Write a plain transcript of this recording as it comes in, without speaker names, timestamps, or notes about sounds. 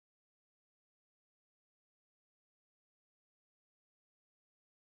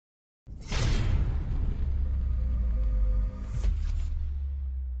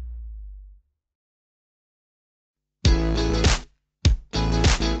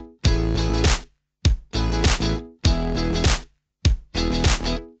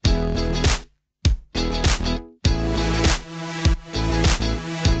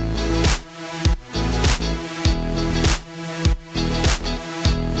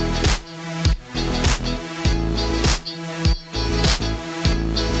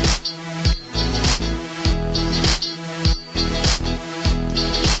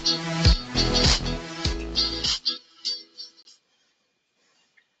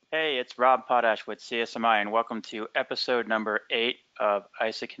Hey, it's Rob Potash with CSMI, and welcome to episode number 8 of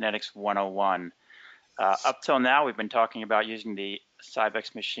Isokinetics 101. Up till now, we've been talking about using the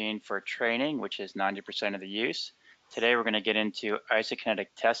Cybex machine for training, which is 90% of the use. Today, we're going to get into isokinetic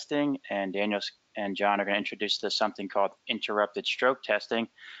testing, and Daniel and John are going to introduce us to something called interrupted stroke testing,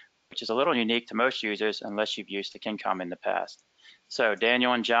 which is a little unique to most users unless you've used the KinCom in the past. So,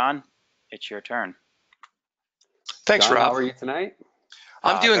 Daniel and John, it's your turn. Thanks, John, Rob. how are you tonight?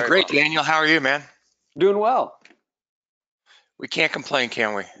 I'm doing Very great, well. Daniel. How are you, man? Doing well. We can't complain,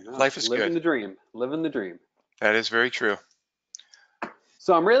 can we? No, Life is living good. the dream. Living the dream. That is very true.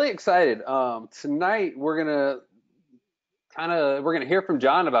 So I'm really excited. Tonight we're gonna hear from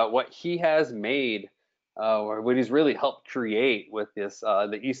John about what he has made, or what he's really helped create with this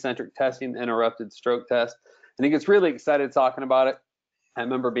the eccentric testing interrupted stroke test. And he gets really excited talking about it. I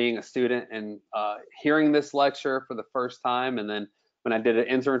remember being a student and hearing this lecture for the first time, and then when I did an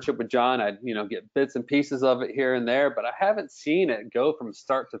internship with John, I'd get bits and pieces of it here and there, but I haven't seen it go from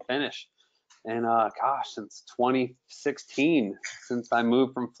start to finish. And gosh, since 2016, since I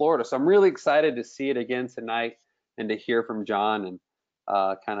moved from Florida. So I'm really excited to see it again tonight and to hear from John and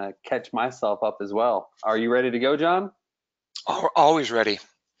kind of catch myself up as well. Are you ready to go, John? Always ready.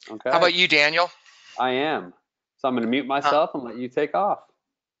 Okay. How about you, Daniel? I am. So I'm going to mute myself and let you take off.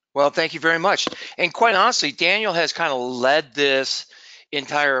 Well, thank you very much. And quite honestly, Daniel has kind of led this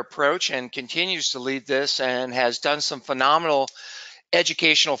entire approach and continues to lead this and has done some phenomenal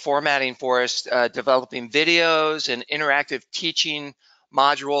educational formatting for us, developing videos and interactive teaching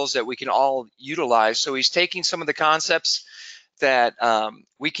modules that we can all utilize. So he's taking some of the concepts that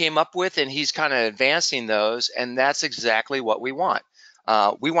we came up with and he's kind of advancing those, and that's exactly what we want.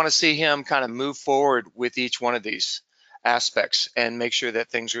 We want to see him kind of move forward with each one of these aspects and make sure that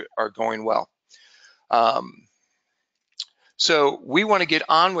things are going well. So we want to get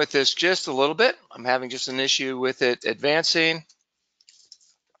on with this just a little bit. I'm having just an issue with it advancing.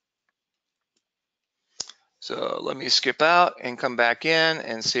 So let me skip out and come back in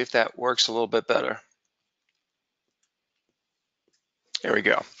and see if that works a little bit better. There we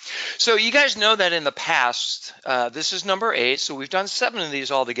go. So you guys know that in the past, this is number 8, so we've done 7 of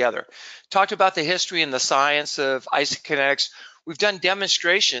these all together. Talked about the history and the science of isokinetics. We've done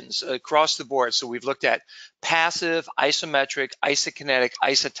demonstrations across the board. So we've looked at passive, isometric, isokinetic,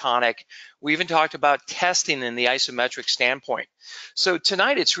 isotonic. We even talked about testing in the isometric standpoint. So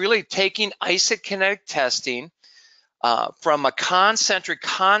tonight it's really taking isokinetic testing from a concentric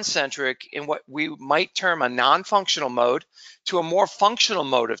in what we might term a non-functional mode to a more functional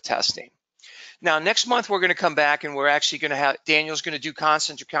mode of testing. Now, next month, we're going to come back and we're actually going to have, Daniel's going to do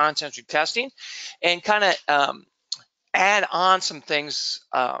concentric testing and kind of add on some things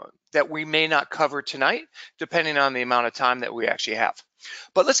that we may not cover tonight, depending on the amount of time that we actually have.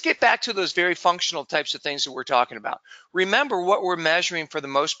 But let's get back to those very functional types of things that we're talking about. Remember, what we're measuring for the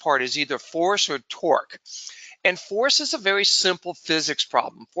most part is either force or torque. And force is a very simple physics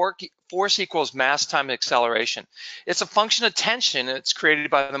problem. Force equals mass times acceleration. It's a function of tension, and it's created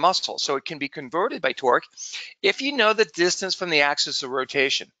by the muscle. So it can be converted by torque if you know the distance from the axis of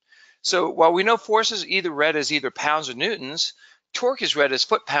rotation. So while we know force is either read as either pounds or newtons, torque is read as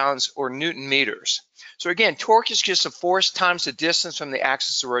foot-pounds or newton meters. So again, torque is just a force times the distance from the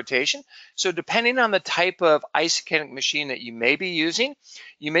axis of rotation. So depending on the type of isokinetic machine that you may be using,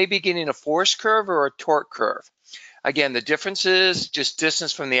 you may be getting a force curve or a torque curve. Again, the difference is just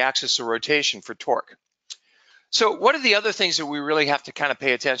distance from the axis of rotation for torque. So what are the other things that we really have to kind of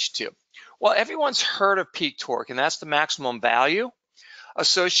pay attention to? Well, everyone's heard of peak torque, and that's the maximum value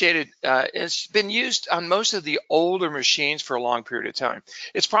associated. It's been used on most of the older machines for a long period of time.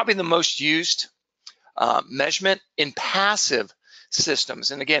 It's probably the most used measurement in passive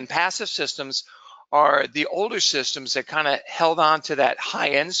systems. And again, passive systems are the older systems that kind of held on to that high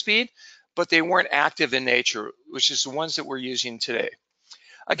end speed, but they weren't active in nature, which is the ones that we're using today.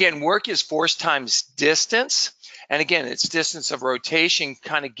 Again, work is force times distance. And again, it's distance of rotation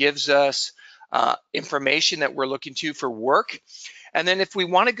kind of gives us information that we're looking to for work. And then if we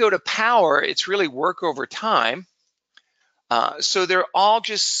want to go to power, it's really work over time. So they're all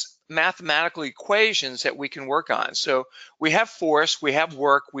just mathematical equations that we can work on. So we have force, we have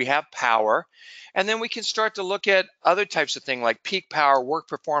work, we have power, and then we can start to look at other types of things like peak power, work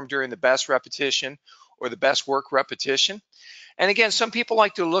performed during the best repetition or the best work repetition. And again, some people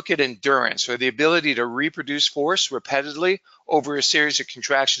like to look at endurance or the ability to reproduce force repetitively over a series of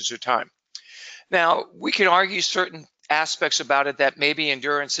contractions or time. Now, we can argue certain aspects about it that maybe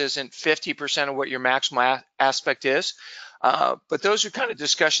endurance isn't 50% of what your maximal aspect is, but those are kind of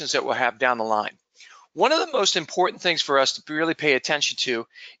discussions that we'll have down the line. One of the most important things for us to really pay attention to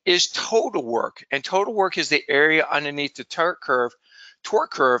is total work. And total work is the area underneath the torque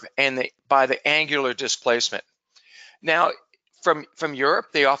curve and by the angular displacement. Now, from Europe,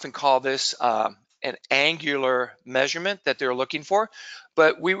 they often call this an angular measurement that they're looking for,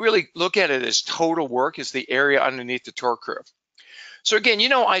 but we really look at it as total work is the area underneath the torque curve. So again, you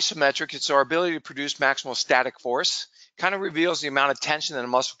know isometric, it's our ability to produce maximal static force. Kind of reveals the amount of tension that a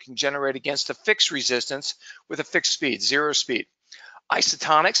muscle can generate against a fixed resistance with a fixed speed, zero speed.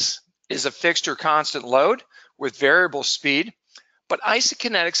 Isotonics is a fixed or constant load with variable speed, but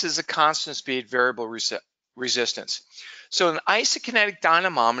isokinetics is a constant speed, variable resistance. So an isokinetic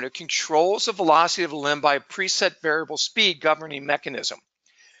dynamometer controls the velocity of a limb by a preset variable speed governing mechanism.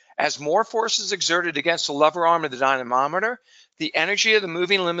 As more force is exerted against the lever arm of the dynamometer, the energy of the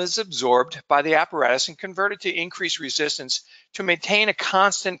moving limb is absorbed by the apparatus and converted to increased resistance to maintain a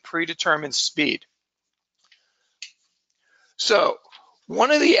constant predetermined speed. So one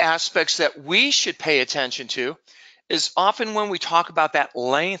of the aspects that we should pay attention to is often when we talk about that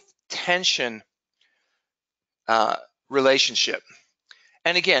length tension relationship.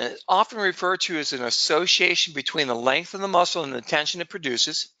 And again, it's often referred to as an association between the length of the muscle and the tension it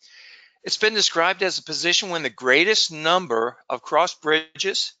produces. It's been described as a position when the greatest number of cross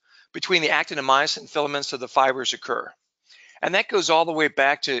bridges between the actin and myosin filaments of the fibers occur. And that goes all the way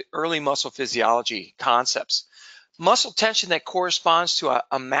back to early muscle physiology concepts. Muscle tension that corresponds to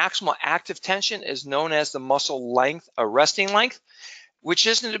a maximal active tension is known as the muscle length, a resting length, which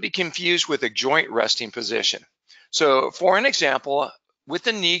isn't to be confused with a joint resting position. So for an example, with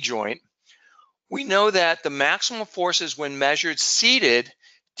the knee joint, we know that the maximal forces when measured seated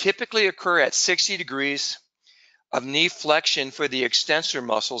typically occur at 60 degrees of knee flexion for the extensor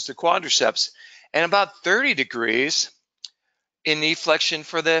muscles, the quadriceps, and about 30 degrees in knee flexion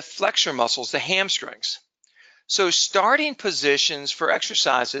for the flexor muscles, the hamstrings. So starting positions for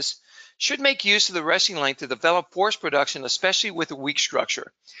exercises should make use of the resting length to develop force production, especially with a weak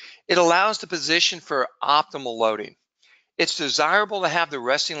structure. It allows the position for optimal loading. It's desirable to have the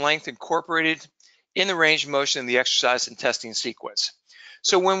resting length incorporated in the range of motion in the exercise and testing sequence.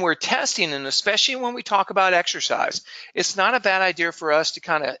 So when we're testing, and especially when we talk about exercise, it's not a bad idea for us to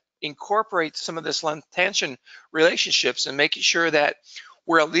kind of incorporate some of this length tension relationships and making sure that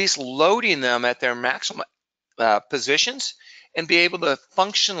we're at least loading them at their maximum positions and be able to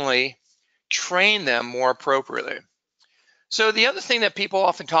functionally train them more appropriately. So the other thing that people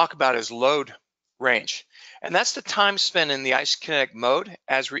often talk about is load range, and that's the time spent in the isokinetic mode,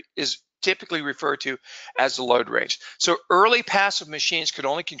 as is typically referred to as the load range. So early passive machines could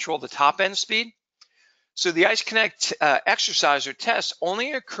only control the top end speed. So the isokinetic exercise or test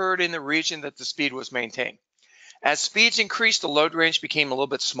only occurred in the region that the speed was maintained. As speeds increased, the load range became a little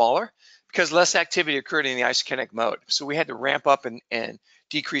bit smaller because less activity occurred in the isokinetic mode. So we had to ramp up and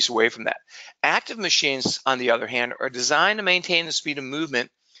decrease away from that. Active machines, on the other hand, are designed to maintain the speed of movement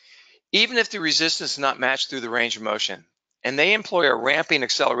even if the resistance is not matched through the range of motion. And they employ a ramping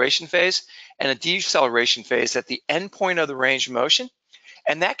acceleration phase and a deceleration phase at the end point of the range of motion.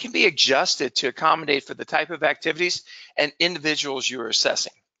 And that can be adjusted to accommodate for the type of activities and individuals you're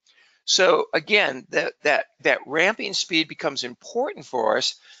assessing. So again, that ramping speed becomes important for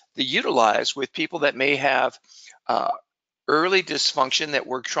us to utilize with people that may have early dysfunction that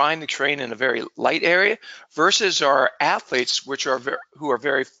we're trying to train in a very light area versus our athletes, who are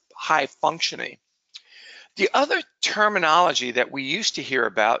very high functioning. The other terminology that we used to hear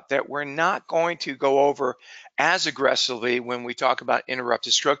about that we're not going to go over as aggressively when we talk about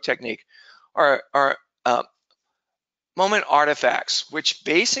interrupted stroke technique are moment artifacts, which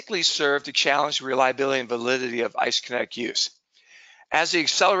basically serve to challenge the reliability and validity of isokinetic use. As the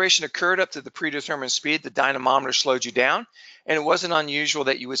acceleration occurred up to the predetermined speed, the dynamometer slowed you down, and it wasn't unusual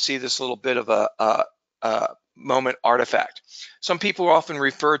that you would see this little bit of a moment artifact. Some people often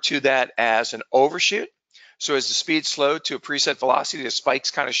refer to that as an overshoot. So as the speed slowed to a preset velocity, the spike's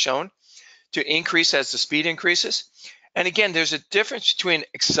kind of shown to increase as the speed increases. And again, there's a difference between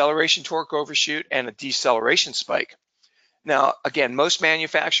acceleration torque overshoot and a deceleration spike. Now, again, most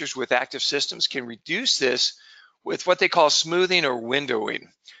manufacturers with active systems can reduce this with what they call smoothing or windowing.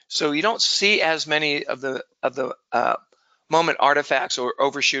 So you don't see as many of the moment artifacts or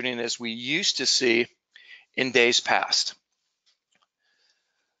overshooting as we used to see in days past.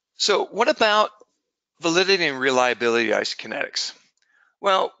 So what about validity and reliability of isokinetics?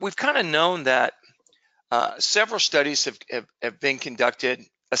 Well, we've kind of known that several studies have been conducted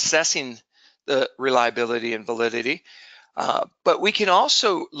assessing the reliability and validity, but we can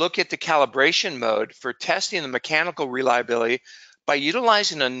also look at the calibration mode for testing the mechanical reliability by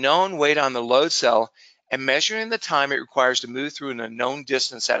utilizing a known weight on the load cell and measuring the time it requires to move through an unknown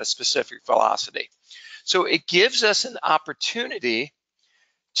distance at a specific velocity. So it gives us an opportunity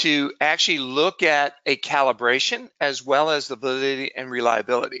to actually look at a calibration as well as the validity and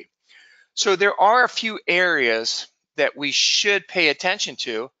reliability. So there are a few areas that we should pay attention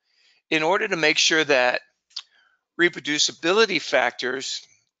to in order to make sure that reproducibility factors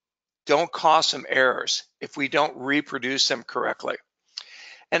don't cause some errors if we don't reproduce them correctly.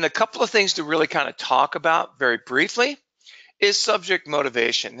 And a couple of things to really kind of talk about very briefly is subject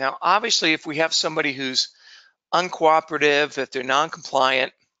motivation. Now, obviously, if we have somebody who's uncooperative, if they're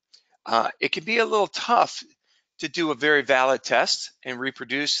non-compliant, it can be a little tough to do a very valid test and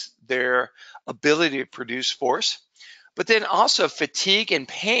reproduce their ability to produce force. But then also fatigue and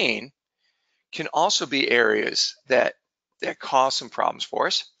pain can also be areas that cause some problems for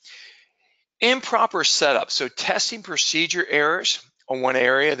us. Improper setup, so testing procedure errors are one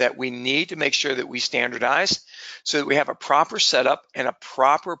area that we need to make sure that we standardize so that we have a proper setup and a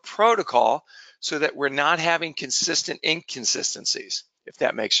proper protocol so that we're not having consistent inconsistencies, if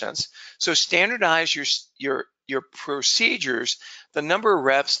that makes sense. So standardize your procedures, the number of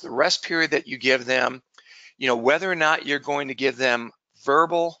reps, the rest period that you give them, whether or not you're going to give them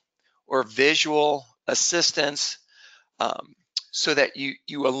verbal or visual assistance, so that you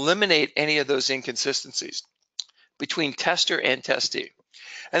eliminate any of those inconsistencies between tester and testee.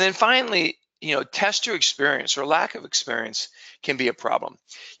 And then finally, tester experience or lack of experience can be a problem.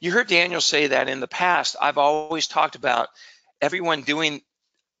 You heard Daniel say that in the past. I've always talked about everyone doing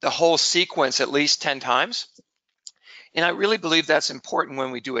the whole sequence at least 10 times. And I really believe that's important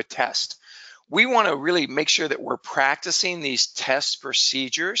when we do a test. We want to really make sure that we're practicing these test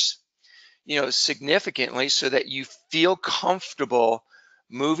procedures significantly so that you feel comfortable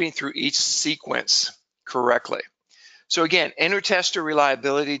moving through each sequence correctly. So again, inter-tester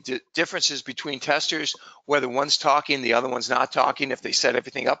reliability, differences between testers, whether one's talking, the other one's not talking, if they set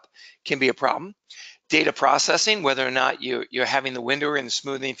everything up, can be a problem. Data processing, whether or not you're having the window and the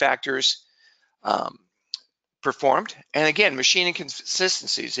smoothing factors performed. And again, machine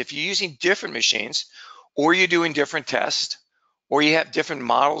inconsistencies. If you're using different machines or you're doing different tests, or you have different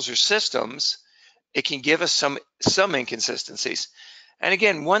models or systems, it can give us some inconsistencies. And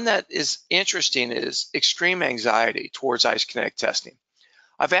again, one that is interesting is extreme anxiety towards isokinetic testing.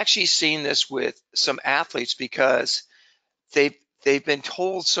 I've actually seen this with some athletes because they've been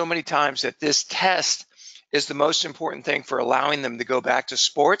told so many times that this test is the most important thing for allowing them to go back to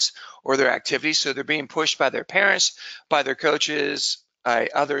sports or their activities. So they're being pushed by their parents, by their coaches, by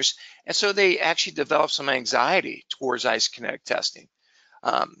others. And so they actually develop some anxiety towards isokinetic testing.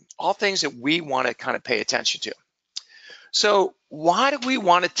 All things that we want to kind of pay attention to. So why do we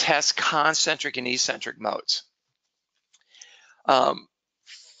want to test concentric and eccentric modes?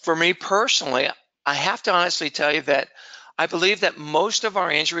 For me personally, I have to honestly tell you that I believe that most of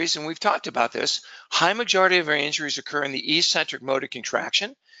our injuries, and we've talked about this, high majority of our injuries occur in the eccentric mode of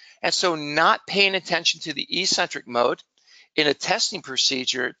contraction. And so not paying attention to the eccentric mode in a testing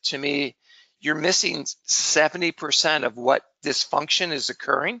procedure, to me, you're missing 70% of what dysfunction is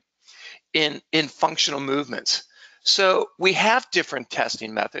occurring in functional movements. So we have different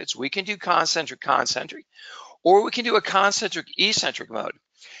testing methods. We can do concentric, or we can do a concentric eccentric mode.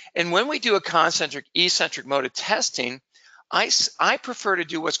 And when we do a concentric eccentric mode of testing, I prefer to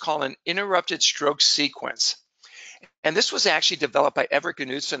do what's called an interrupted stroke sequence. And this was actually developed by Everett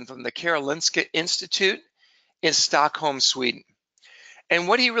Knudsen from the Karolinska Institute in Stockholm, Sweden. And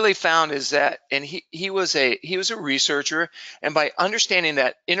what he really found is that, and he was a researcher, and by understanding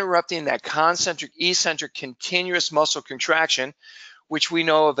that interrupting that concentric eccentric continuous muscle contraction, which we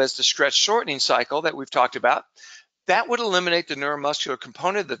know of as the stretch shortening cycle that we've talked about, that would eliminate the neuromuscular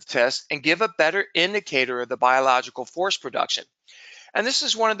component of the test and give a better indicator of the biological force production. And this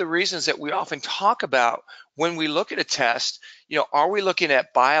is one of the reasons that we often talk about when we look at a test, are we looking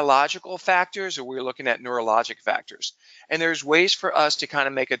at biological factors or are we looking at neurologic factors? And there's ways for us to kind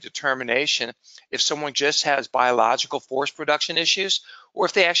of make a determination if someone just has biological force production issues or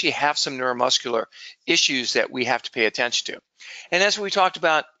if they actually have some neuromuscular issues that we have to pay attention to. And as we talked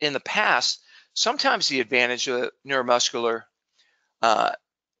about in the past, sometimes the advantage of neuromuscular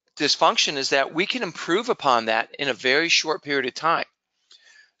dysfunction is that we can improve upon that in a very short period of time.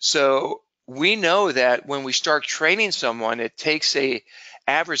 So we know that when we start training someone, it takes an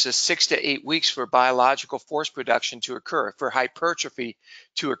average of 6 to 8 weeks for biological force production to occur, for hypertrophy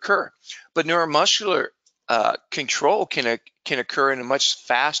to occur. But neuromuscular control can occur in a much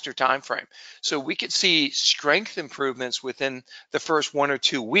faster time frame. So we could see strength improvements within the first 1 or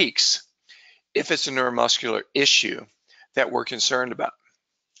 2 weeks if it's a neuromuscular issue that we're concerned about.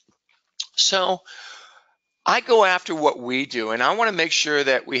 So I go after what we do, and I want to make sure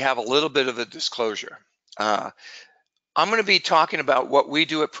that we have a little bit of a disclosure. I'm going to be talking about what we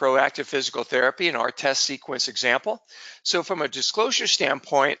do at Proactive Physical Therapy in our test sequence example. So from a disclosure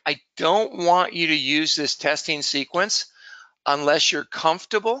standpoint, I don't want you to use this testing sequence unless you're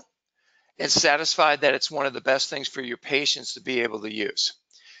comfortable and satisfied that it's one of the best things for your patients to be able to use.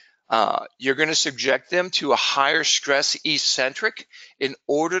 You're going to subject them to a higher stress eccentric in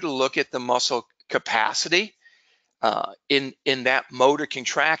order to look at the muscle capacity in that motor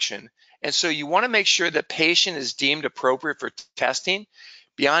contraction. And so you want to make sure the patient is deemed appropriate for testing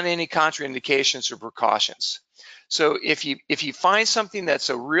beyond any contraindications or precautions. So if you find something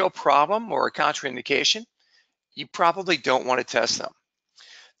that's a real problem or a contraindication, you probably don't want to test them.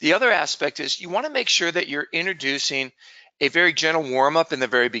 The other aspect is you want to make sure that you're introducing a very gentle warm-up in the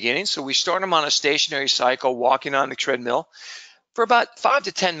very beginning. So we start them on a stationary cycle, walking on the treadmill for about 5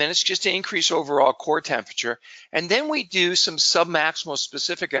 to 10 minutes just to increase overall core temperature. And then we do some submaximal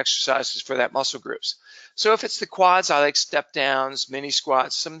specific exercises for that muscle groups. So if it's the quads, I like step downs, mini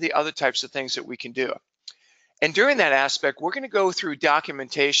squats, some of the other types of things that we can do. And during that aspect, we're going to go through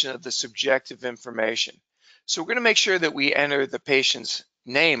documentation of the subjective information. So we're going to make sure that we enter the patient's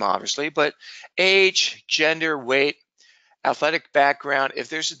name, obviously, but age, gender, weight, athletic background, if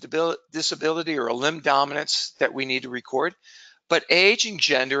there's a disability or a limb dominance that we need to record. But age and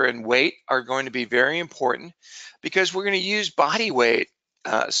gender and weight are going to be very important because we're going to use body weight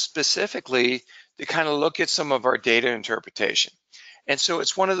specifically to kind of look at some of our data interpretation. And so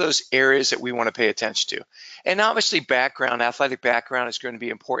it's one of those areas that we want to pay attention to. And obviously background, athletic background is going to be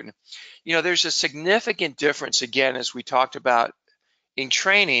important. You know, there's a significant difference, again, as we talked about in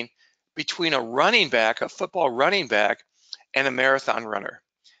training, between a running back, a football running back, and a marathon runner.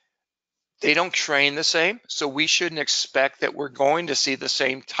 They don't train the same, so we shouldn't expect that we're going to see the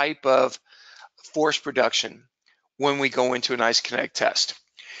same type of force production when we go into an Isokinetic test.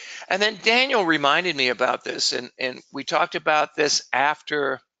 And then Daniel reminded me about this, and we talked about this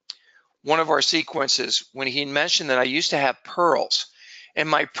after one of our sequences when he mentioned that I used to have pearls. And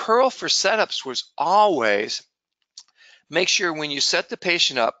my pearl for setups was always make sure when you set the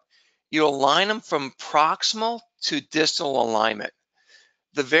patient up, you align them from proximal to distal alignment.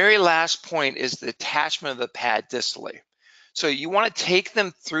 The very last point is the attachment of the pad distally. So you want to take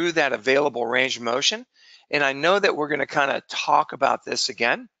them through that available range of motion. And I know that we're going to kind of talk about this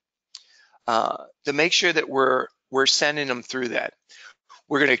again to make sure that we're sending them through that.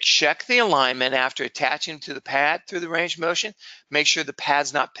 We're going to check the alignment after attaching to the pad through the range of motion, make sure the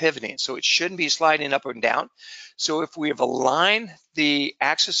pad's not pivoting. So it shouldn't be sliding up and down. So if we have aligned the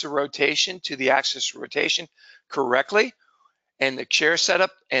axis of rotation to the axis of rotation correctly, and the chair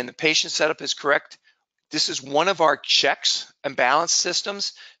setup and the patient setup is correct, this is one of our checks and balance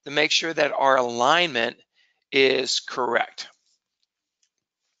systems to make sure that our alignment is correct.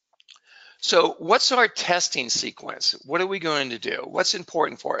 So what's our testing sequence? What are we going to do? What's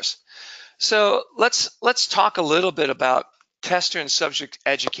important for us? So let's talk a little bit about tester and subject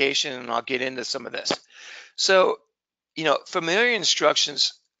education, and I'll get into some of this. So, you know, familiar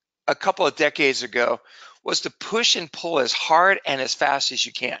instructions a couple of decades ago was to push and pull as hard and as fast as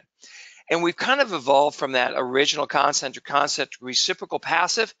you can. And we've kind of evolved from that original concept reciprocal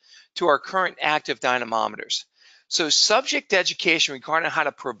passive to our current active dynamometers. So subject education regarding how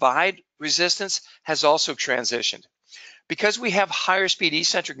to provide resistance has also transitioned. Because we have higher speed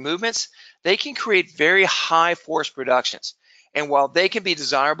eccentric movements, they can create very high force productions. And while they can be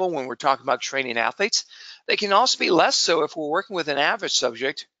desirable when we're talking about training athletes, they can also be less so if we're working with an average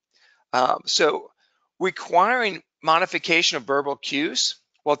subject. So requiring modification of verbal cues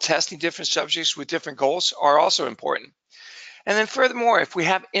while testing different subjects with different goals are also important. And then furthermore, if we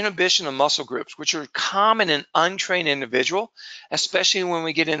have inhibition of muscle groups, which are common in untrained individual, especially when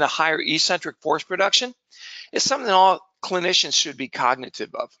we get into higher eccentric force production, it's something all clinicians should be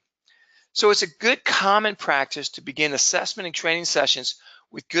cognitive of. So it's a good common practice to begin assessment and training sessions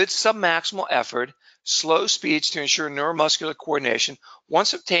with good submaximal effort, slow speeds to ensure neuromuscular coordination.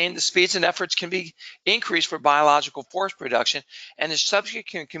 Once obtained, the speeds and efforts can be increased for biological force production, and the subject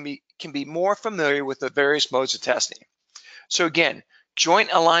can be more familiar with the various modes of testing. So again, joint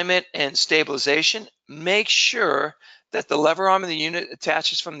alignment and stabilization, make sure that the lever arm of the unit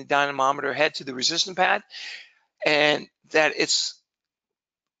attaches from the dynamometer head to the resistance pad and that it's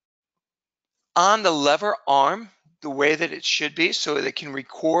on the lever arm the way that it should be so that it can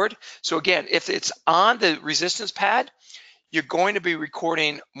record. So again, if it's on the resistance pad, you're going to be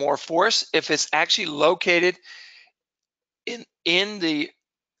recording more force. If it's actually located in the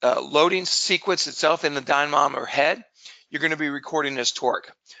loading sequence itself in the dynamometer head, you're going to be recording as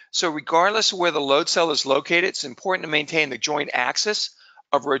torque. So regardless of where the load cell is located, it's important to maintain the joint axis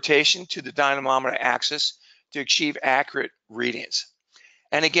of rotation to the dynamometer axis to achieve accurate readings.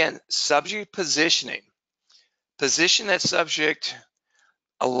 And again, subject positioning. Position that subject,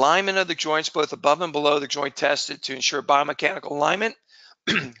 alignment of the joints both above and below the joint tested to ensure biomechanical alignment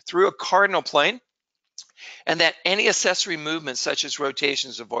through a cardinal plane, and that any accessory movements such as rotation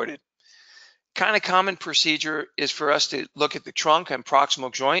is avoided. Kind of common procedure is for us to look at the trunk and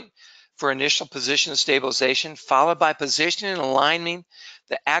proximal joint for initial position of stabilization, followed by positioning and aligning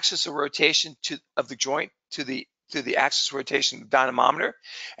the axis of rotation of the joint to the axis of rotation of the dynamometer.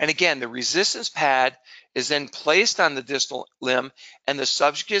 And again, the resistance pad is then placed on the distal limb, and the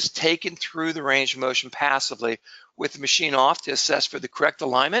subject is taken through the range of motion passively with the machine off to assess for the correct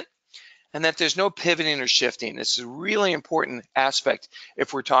alignment, and that there's no pivoting or shifting. This is a really important aspect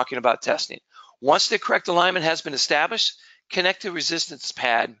if we're talking about testing. Once the correct alignment has been established, connect the resistance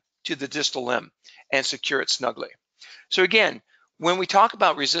pad to the distal limb and secure it snugly. So again, when we talk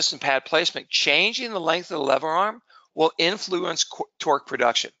about resistance pad placement, changing the length of the lever arm will influence torque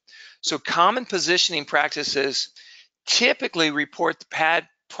production. So common positioning practices typically report the pad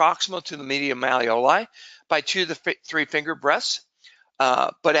proximal to the median malleoli by 2 to 3 finger breaths.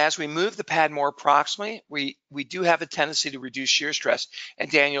 But as we move the pad more proximally, we do have a tendency to reduce shear stress, and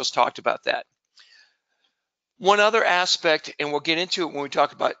Daniel's talked about that. One other aspect, and we'll get into it when we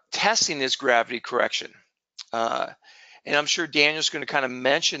talk about testing, is gravity correction. And I'm sure Daniel's going to kind of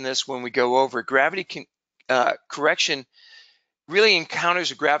mention this when we go over. Gravity correction really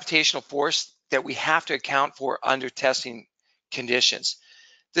encounters a gravitational force that we have to account for under testing conditions.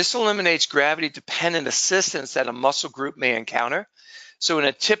 This eliminates gravity-dependent assistance that a muscle group may encounter. So in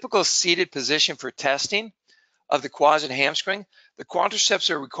a typical seated position for testing of the quads and hamstring, the quadriceps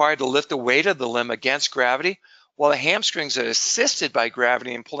are required to lift the weight of the limb against gravity, while the hamstrings are assisted by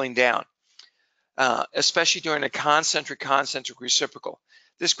gravity in pulling down, especially during a concentric reciprocal.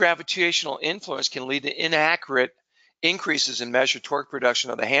 This gravitational influence can lead to inaccurate increases in measured torque production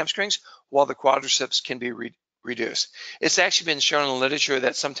of the hamstrings, while the quadriceps can be reduced. It's actually been shown in the literature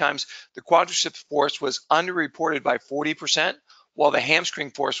that sometimes the quadriceps force was underreported by 40%, while the hamstring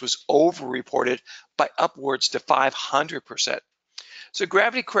force was overreported by upwards to 500%. So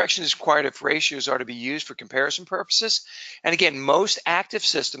gravity correction is required if ratios are to be used for comparison purposes. And again, most active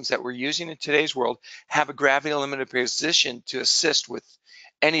systems that we're using in today's world have a gravity limited position to assist with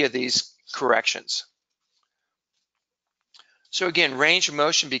any of these corrections. So again, range of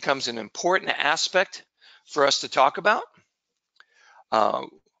motion becomes an important aspect for us to talk about.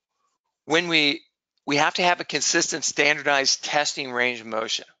 When we have to have a consistent standardized testing range of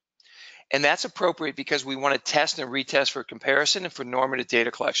motion. And that's appropriate because we want to test and retest for comparison and for normative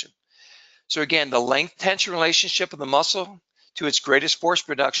data collection. So again, the length tension relationship of the muscle to its greatest force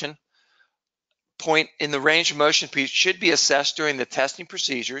production point in the range of motion piece should be assessed during the testing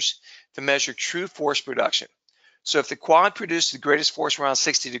procedures to measure true force production. So if the quad produced the greatest force around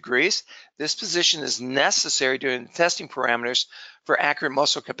 60 degrees, this position is necessary during the testing parameters for accurate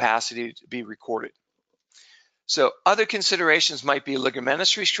muscle capacity to be recorded. So other considerations might be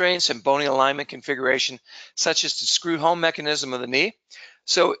ligamentous restraints and bony alignment configuration, such as the screw home mechanism of the knee.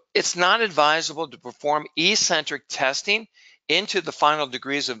 So it's not advisable to perform eccentric testing into the final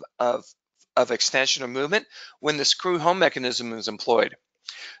degrees of extension or movement when the screw home mechanism is employed.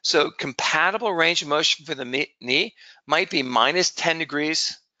 So compatible range of motion for the knee might be minus 10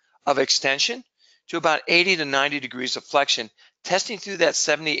 degrees of extension to about 80 to 90 degrees of flexion, testing through that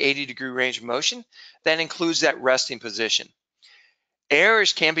 70, 80 degree range of motion. That includes that resting position.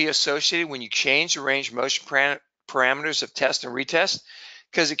 Errors can be associated when you change the range of motion parameters of test and retest,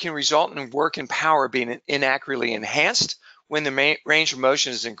 because it can result in work and power being inaccurately enhanced when the range of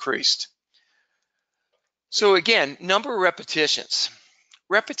motion is increased. So again, number of repetitions.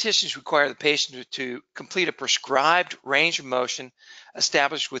 Repetitions require the patient to complete a prescribed range of motion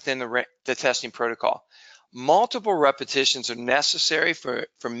established within the testing protocol. Multiple repetitions are necessary for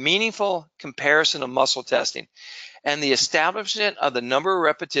meaningful comparison of muscle testing, and the establishment of the number of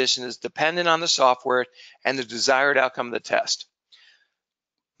repetitions is dependent on the software and the desired outcome of the test.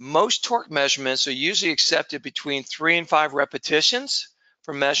 Most torque measurements are usually accepted between 3 and 5 repetitions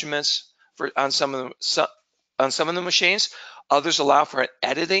for measurements on some of the machines. Others allow for an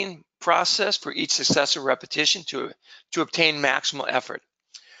editing process for each successive repetition to obtain maximal effort.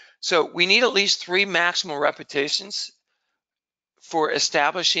 So we need at least 3 maximal repetitions for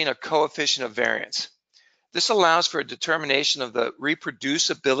establishing a coefficient of variance. This allows for a determination of the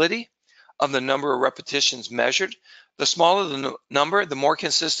reproducibility of the number of repetitions measured. The smaller the number, the more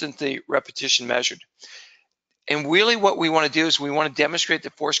consistent the repetition measured. And really what we want to do is we want to demonstrate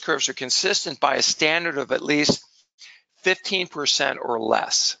that force curves are consistent by a standard of at least 15% or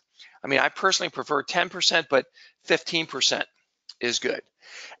less. I mean, I personally prefer 10%, but 15% is good.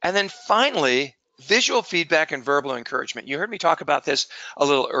 And then finally, visual feedback and verbal encouragement. You heard me talk about this a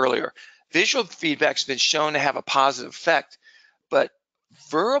little earlier. Visual feedback has been shown to have a positive effect, but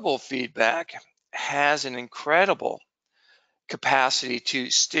verbal feedback has an incredible capacity to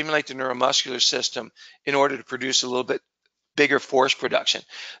stimulate the neuromuscular system in order to produce a little bit bigger force production.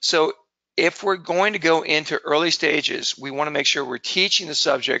 So if we're going to go into early stages, we want to make sure we're teaching the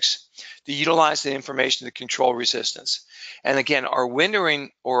subjects to utilize the information to control resistance. And again, our windowing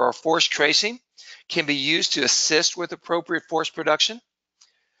or our force tracing can be used to assist with appropriate force production.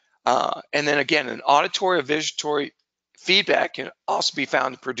 And then again, an auditory or visual feedback can also be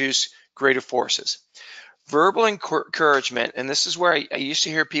found to produce greater forces. Verbal encouragement, and this is where I used to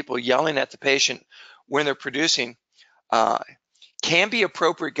hear people yelling at the patient when they're producing, can be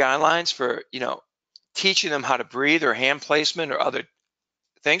appropriate guidelines for, teaching them how to breathe or hand placement or other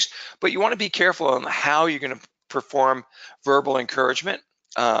things, but you want to be careful on how you're going to perform verbal encouragement.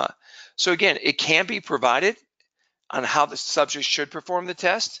 So again, it can be provided on how the subject should perform the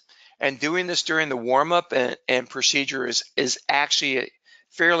test, and doing this during the warm-up and procedure is actually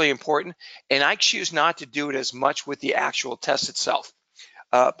fairly important, and I choose not to do it as much with the actual test itself.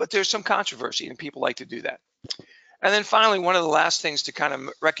 But there's some controversy and people like to do that. And then finally, one of the last things to kind of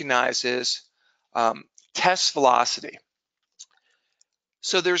recognize is test velocity.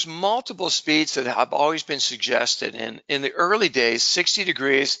 So there's multiple speeds that have always been suggested. And in the early days, 60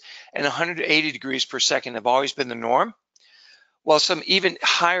 degrees and 180 degrees per second have always been the norm, while some even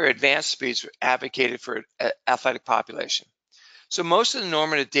higher advanced speeds are advocated for an athletic population. So most of the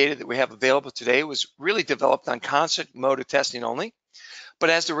normative data that we have available today was really developed on constant motor testing only. But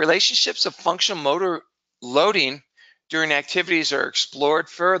as the relationships of functional motor loading during activities are explored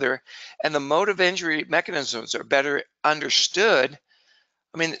further and the mode of injury mechanisms are better understood,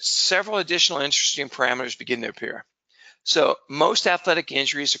 several additional interesting parameters begin to appear. So most athletic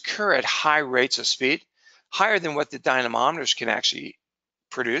injuries occur at high rates of speed, higher than what the dynamometers can actually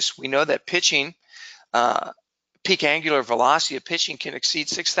produce. We know that pitching, peak angular velocity of pitching can exceed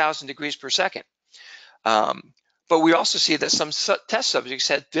 6,000 degrees per second. But we also see that some test subjects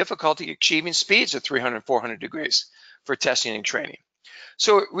had difficulty achieving speeds of 300, 400 degrees for testing and training.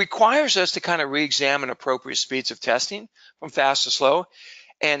 So it requires us to kind of re-examine appropriate speeds of testing from fast to slow.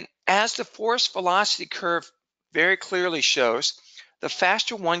 And as the force velocity curve very clearly shows, the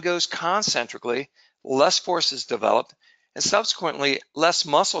faster one goes concentrically, less force is developed, and subsequently less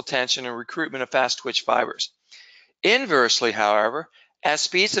muscle tension and recruitment of fast twitch fibers. Inversely, however, as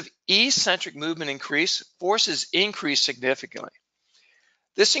speeds of eccentric movement increase, forces increase significantly.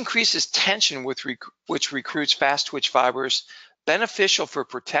 This increases tension which recruits fast twitch fibers, beneficial for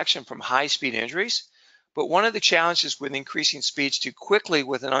protection from high-speed injuries. But one of the challenges with increasing speeds too quickly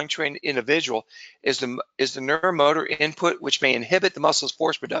with an untrained individual is the neuromotor input, which may inhibit the muscle's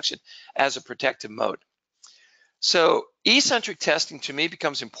force production as a protective mode. So eccentric testing to me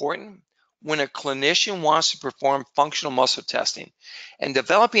becomes important when a clinician wants to perform functional muscle testing, and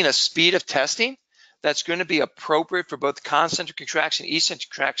developing a speed of testing that's going to be appropriate for both concentric contraction and eccentric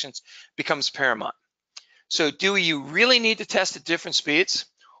contractions becomes paramount. So do you really need to test at different speeds,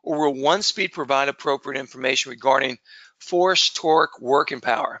 or will one speed provide appropriate information regarding force, torque, work, and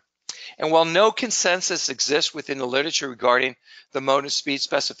power? And while no consensus exists within the literature regarding the mode and speed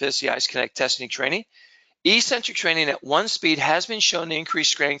specificity Isokinetic testing and training, eccentric training at one speed has been shown to increase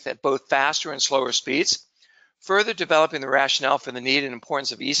strength at both faster and slower speeds, further developing the rationale for the need and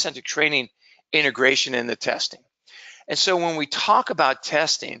importance of eccentric training integration in the testing. And so when we talk about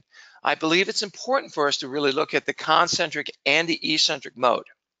testing, I believe it's important for us to really look at the concentric and the eccentric mode.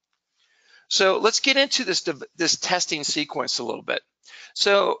 So let's get into this testing sequence a little bit.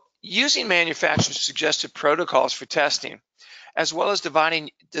 So using manufacturers' suggested protocols for testing, as well as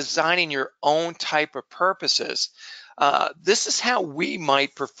designing your own type of purposes, this is how we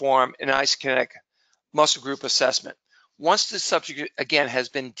might perform an isokinetic muscle group assessment. Once the subject, again, has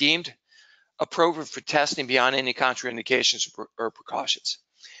been deemed appropriate for testing beyond any contraindications or precautions.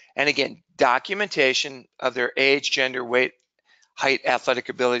 And again, documentation of their age, gender, weight, height, athletic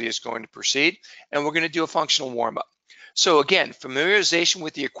ability is going to proceed, and we're going to do a functional warm-up. So again, familiarization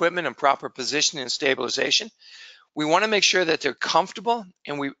with the equipment and proper positioning and stabilization. We want to make sure that they're comfortable,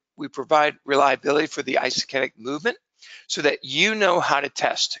 and we provide reliability for the isokinetic movement so that you know how to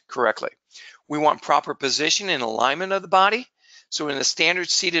test correctly. We want proper position and alignment of the body. So in a standard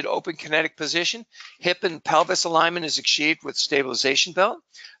seated open kinetic position, hip and pelvis alignment is achieved with stabilization belt.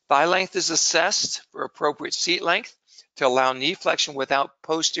 Thigh length is assessed for appropriate seat length to allow knee flexion without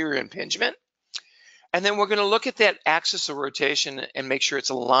posterior impingement. And then we're going to look at that axis of rotation and make sure it's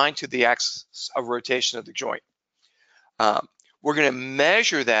aligned to the axis of rotation of the joint. We're going to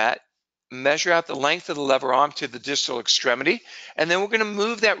measure out the length of the lever arm to the distal extremity, and then we're going to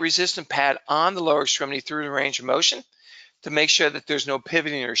move that resistant pad on the lower extremity through the range of motion to make sure that there's no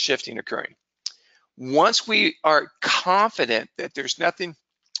pivoting or shifting occurring. Once we are confident that there's nothing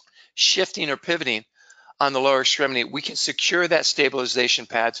shifting or pivoting on the lower extremity, we can secure that stabilization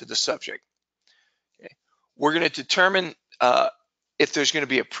pad to the subject. Okay. We're going to determine if there's going to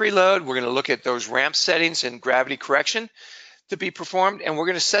be a preload. We're going to look at those ramp settings and gravity correction to be performed, and we're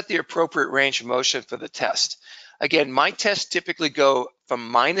going to set the appropriate range of motion for the test. Again, my tests typically go from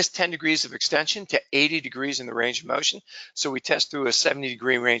 -10 degrees of extension to 80 degrees in the range of motion. So we test through a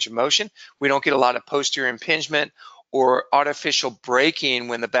 70-degree range of motion. We don't get a lot of posterior impingement or artificial braking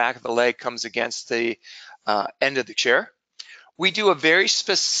when the back of the leg comes against the end of the chair. We do a very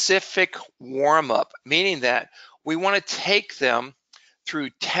specific warm-up, meaning that we want to take them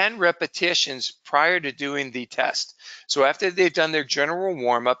through 10 repetitions prior to doing the test. So after they've done their general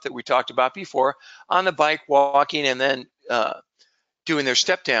warm-up that we talked about before, on the bike, walking, and then doing their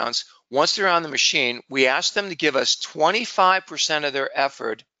step downs, once they're on the machine, we ask them to give us 25% of their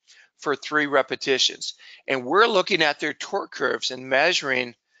effort for 3 repetitions. And we're looking at their torque curves and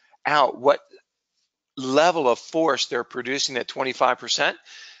measuring out what level of force they're producing at 25%.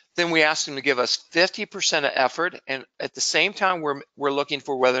 Then we ask them to give us 50% of effort, and at the same time, we're looking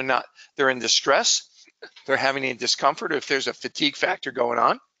for whether or not they're in distress, they're having any discomfort, or if there's a fatigue factor going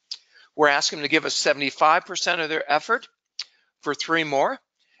on. We're asking them to give us 75% of their effort for 3 more.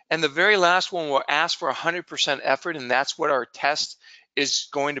 And the very last one, we'll ask for 100% effort, and that's what our test is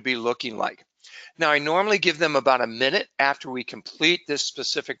going to be looking like. Now, I normally give them about a minute after we complete this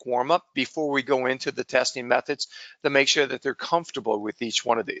specific warm-up before we go into the testing methods to make sure that they're comfortable with each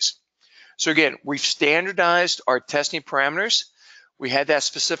one of these. So again, we've standardized our testing parameters. We had that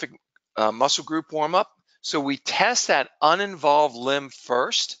specific muscle group warm-up. So we test that uninvolved limb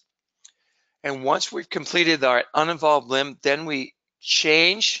first. And once we've completed our uninvolved limb, then we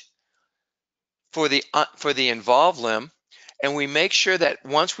change for the involved limb. And we make sure that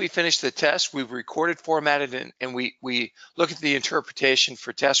once we finish the test, we've recorded, formatted, and we look at the interpretation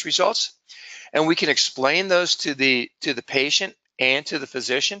for test results. And we can explain those to the patient and to the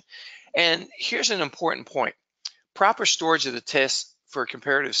physician. And here's an important point. Proper storage of the tests for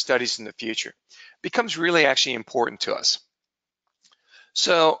comparative studies in the future becomes really actually important to us.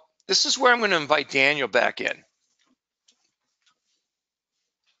 So this is where I'm going to invite Daniel back in.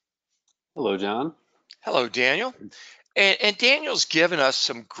 Hello, John. Hello, Daniel. And Daniel's given us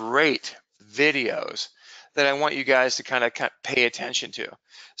some great videos that I want you guys to kind of pay attention to.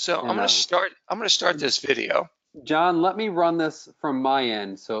 So I'm going to start this video. John, let me run this from my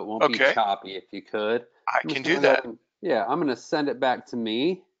end so it won't be choppy, if you could. I can do that. Yeah, I'm going to send it back to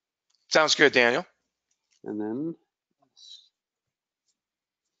me. Sounds good, Daniel. And then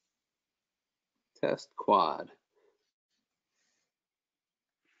test quad.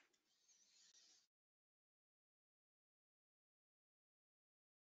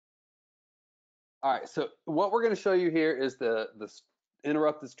 All right, so what we're going to show you here is the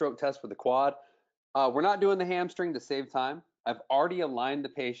interrupted stroke test for the quad. We're not doing the hamstring to save time. I've already aligned the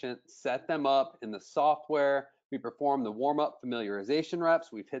patient, set them up in the software. We perform the warm-up familiarization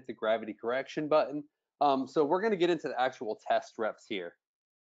reps. We've hit the gravity correction button. So we're going to get into the actual test reps here.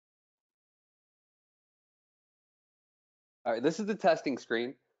 All right, this is the testing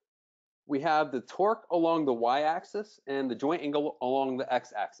screen. We have the torque along the y-axis and the joint angle along the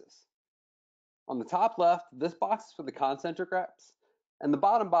x-axis. On the top left, this box is for the concentric reps, and the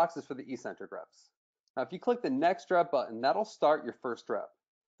bottom box is for the eccentric reps. Now, if you click the next rep button, that'll start your first rep.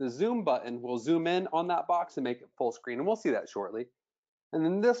 The zoom button will zoom in on that box and make it full screen, and we'll see that shortly. And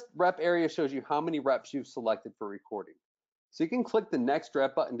then this rep area shows you how many reps you've selected for recording. So you can click the next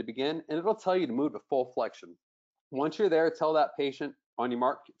rep button to begin, and it'll tell you to move to full flexion. Once you're there, tell that patient on your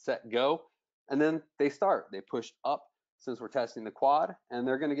mark, set, go, and then they start. They push up since we're testing the quad, and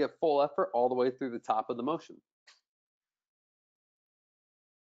they're going to give full effort all the way through the top of the motion.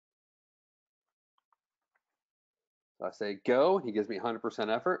 So I say go, he gives me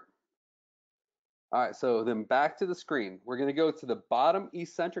 100% effort. All right, so then back to the screen. We're going to go to the bottom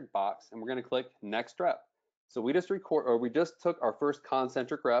eccentric box, and we're going to click next rep. So we just took our first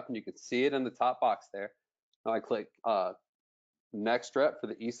concentric rep, and you can see it in the top box there. Now I click next rep for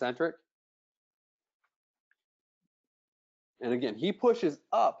the eccentric. And again, he pushes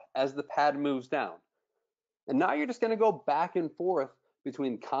up as the pad moves down. And now you're just going to go back and forth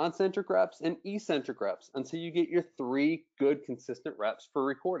between concentric reps and eccentric reps until you get your 3 good consistent reps for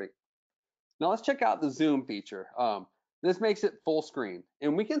recording. Now let's check out the zoom feature. This makes it full screen,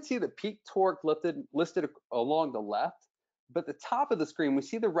 and we can see the peak torque listed along the left, but the top of the screen, we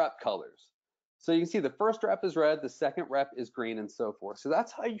see the rep colors. So you can see the first rep is red, the second rep is green, and so forth. So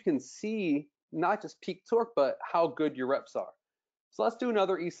that's how you can see not just peak torque, but how good your reps are. So let's do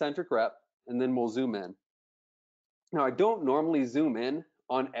another eccentric rep, and then we'll zoom in. Now, I don't normally zoom in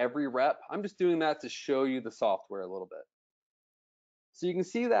on every rep. I'm just doing that to show you the software a little bit. So you can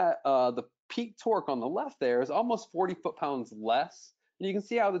see that the peak torque on the left there is almost 40 foot-pounds less. And you can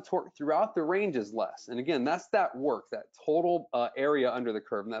see how the torque throughout the range is less. And again, that's that work, that total area under the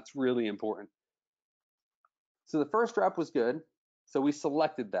curve, and that's really important. So the first rep was good, so we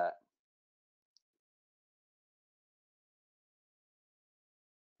selected that.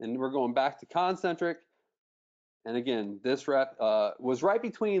 And we're going back to concentric. And again, this rep was right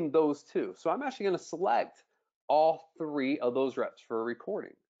between those two. So I'm actually going to select all 3 of those reps for a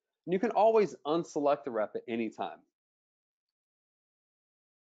recording. And you can always unselect the rep at any time.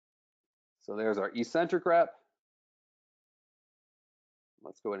 So there's our eccentric rep.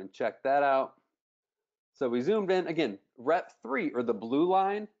 Let's go ahead and check that out. So we zoomed in. Again, rep 3, or the blue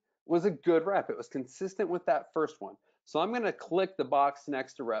line, was a good rep. It was consistent with that first one. So I'm going to click the box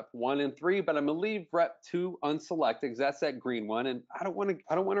next to rep 1 and 3, but I'm going to leave rep 2 unselected because that's that green one, and I don't want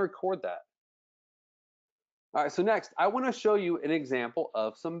to record that. All right, so next, I want to show you an example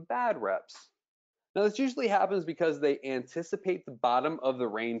of some bad reps. Now, this usually happens because they anticipate the bottom of the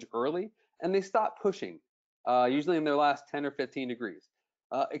range early, and they stop pushing, usually in their last 10 or 15 degrees.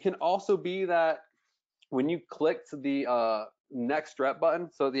 It can also be that when you click to the next rep button,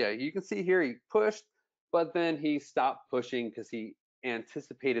 so yeah, you can see here he pushed, but then he stopped pushing because he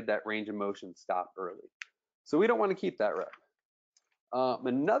anticipated that range of motion stop early. So we don't want to keep that rep.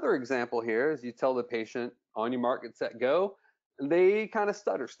 Another example here is you tell the patient, on your mark, get set, go. And they kind of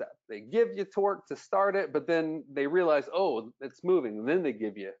stutter step. They give you torque to start it, but then they realize, oh, it's moving, and then they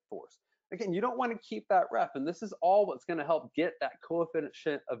give you force. Again, you don't want to keep that rep, and this is all what's going to help get that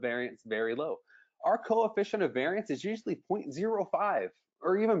coefficient of variance very low. Our coefficient of variance is usually 0.05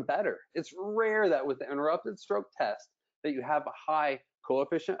 or even better. It's rare that with the interrupted stroke test that you have a high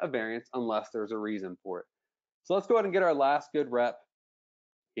coefficient of variance unless there's a reason for it. So let's go ahead and get our last good rep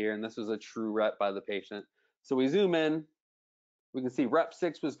here, and this was a true rep by the patient. So we zoom in, we can see rep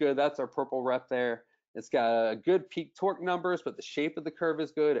 6 was good. That's our purple rep there. It's got a good peak torque numbers, but the shape of the curve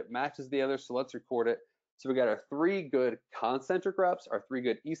is good. It matches the others, so let's record it. So we got our 3 good concentric reps, our 3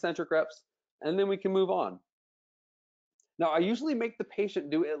 good eccentric reps, and then we can move on. Now, I usually make the patient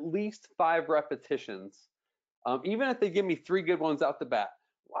do at least 5 repetitions, even if they give me 3 good ones out the bat.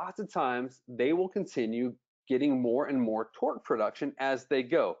 Lots of times, they will continue getting more and more torque production as they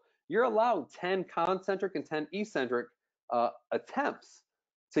go. You're allowed 10 concentric and 10 eccentric attempts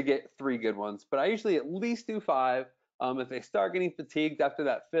to get 3 good ones, but I usually at least do 5. If they start getting fatigued after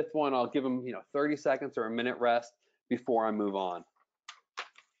that 5th one, I'll give them 30 seconds or a minute rest before I move on.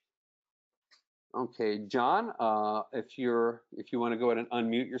 Okay, John, if you want to go ahead and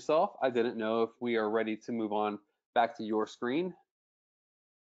unmute yourself, I didn't know if we are ready to move on back to your screen.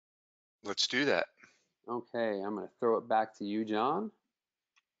 Let's do that. Okay, I'm going to throw it back to you, John.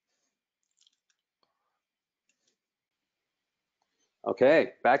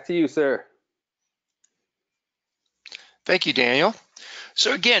 Okay, back to you, sir. Thank you, Daniel.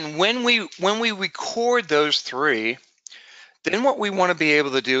 So again, when we record those 3, then what we want to be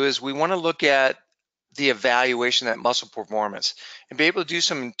able to do is we want to look at the evaluation of that muscle performance and be able to do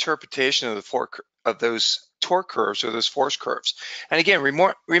some interpretation of those torque curves or those force curves. And again,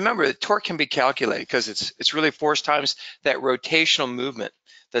 remember that torque can be calculated because it's really force times that rotational movement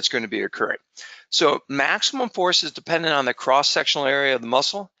that's going to be occurring. So maximum force is dependent on the cross-sectional area of the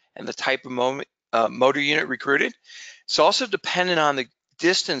muscle and the type of motor unit recruited. It's also dependent on the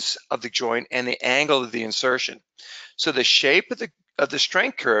distance of the joint and the angle of the insertion. So the shape of the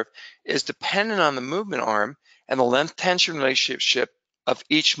strength curve is dependent on the movement arm and the length tension relationship of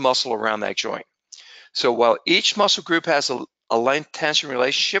each muscle around that joint. So while each muscle group has a length tension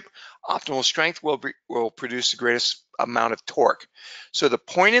relationship, optimal strength will produce the greatest amount of torque. So the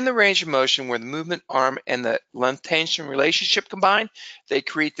point in the range of motion where the movement arm and the length tension relationship combine, they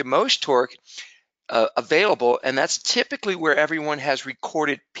create the most torque available, and that's typically where everyone has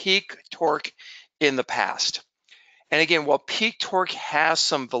recorded peak torque in the past. And again, while peak torque has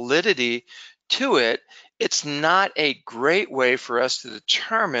some validity to it, it's not a great way for us to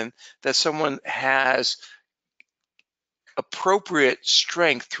determine that someone has appropriate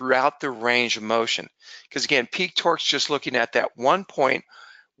strength throughout the range of motion. Because again, peak torque's just looking at that one point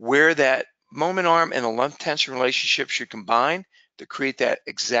where that moment arm and the lump tension relationship should combine to create that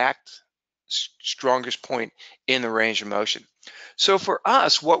exact strongest point in the range of motion. So for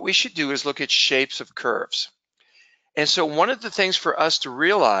us, what we should do is look at shapes of curves. And so one of the things for us to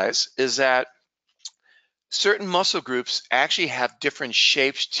realize is that certain muscle groups actually have different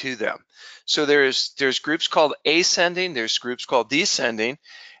shapes to them. So there's groups called ascending, there's groups called descending,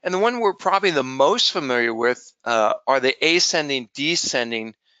 and the one we're probably the most familiar with are the ascending,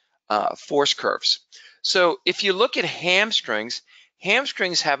 descending force curves. So if you look at hamstrings,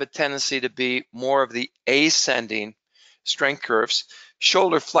 hamstrings have a tendency to be more of the ascending strength curves.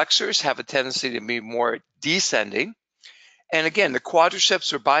 Shoulder flexors have a tendency to be more descending. And again, the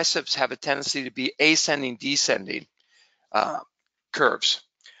quadriceps or biceps have a tendency to be ascending, descending curves.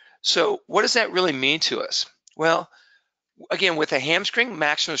 So what does that really mean to us? Well, again, with a hamstring,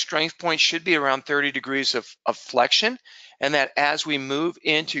 maximum strength point should be around 30 degrees of flexion, and that as we move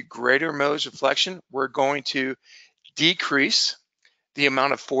into greater modes of flexion, we're going to decrease the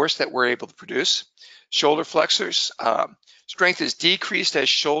amount of force that we're able to produce. Shoulder flexors, strength is decreased as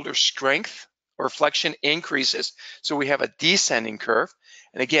shoulder strength or flexion increases. So we have a descending curve.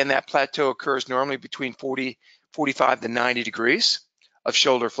 And again, that plateau occurs normally between 45 to 90 degrees of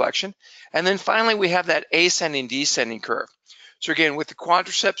shoulder flexion. And then finally, we have that ascending, descending curve. So again, with the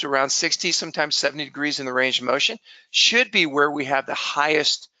quadriceps around 60, sometimes 70 degrees in the range of motion, should be where we have the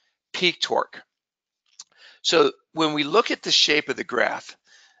highest peak torque. So when we look at the shape of the graph,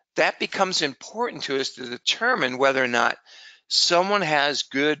 that becomes important to us to determine whether or not someone has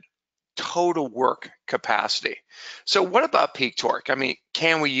good total work capacity. So what about peak torque? I mean,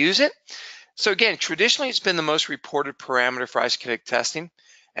 can we use it? So again, traditionally, it's been the most reported parameter for isokinetic testing,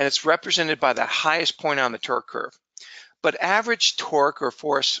 and it's represented by the highest point on the torque curve. But average torque or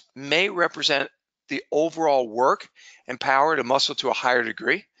force may represent the overall work and power to muscle to a higher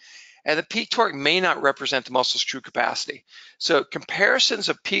degree. And the peak torque may not represent the muscle's true capacity. So comparisons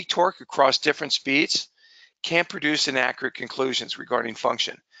of peak torque across different speeds can't produce inaccurate conclusions regarding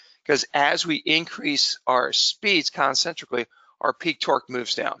function. Because as we increase our speeds concentrically, our peak torque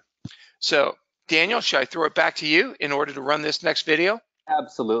moves down. So Daniel, should I throw it back to you in order to run this next video?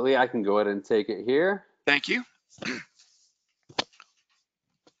 Absolutely, I can go ahead and take it here. Thank you.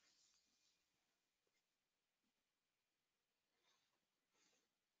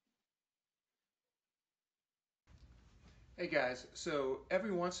 Hey guys, so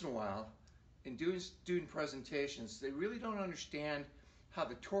every once in a while, in doing student presentations, they really don't understand how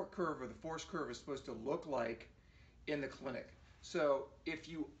the torque curve or the force curve is supposed to look like in the clinic. So if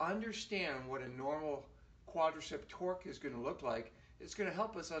you understand what a normal quadricep torque is going to look like, it's going to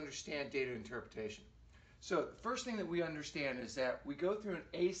help us understand data interpretation. So the first thing that we understand is that we go through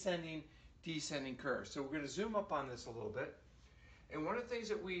an ascending, descending curve. So we're going to zoom up on this a little bit. And one of the things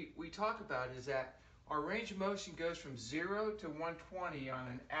that we talk about is that our range of motion goes from 0 to 120 on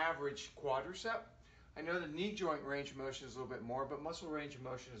an average quadricep. I know the knee joint range of motion is a little bit more, but muscle range of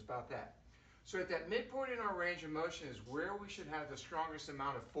motion is about that. So at that midpoint in our range of motion is where we should have the strongest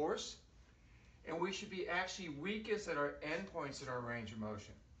amount of force, and we should be actually weakest at our endpoints in our range of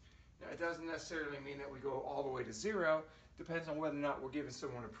motion. Now, it doesn't necessarily mean that we go all the way to 0. Depends on whether or not we're giving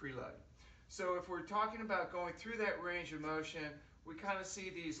someone a preload. So if we're talking about going through that range of motion, we kind of see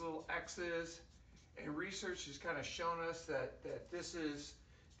these little X's, and research has kind of shown us that this is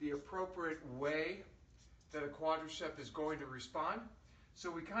the appropriate way that a quadricep is going to respond. So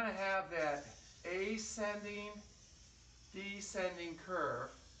we kind of have that ascending, descending curve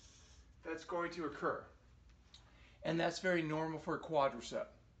that's going to occur. And that's very normal for a quadricep.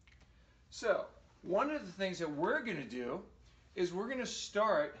 So one of the things that we're going to do is we're going to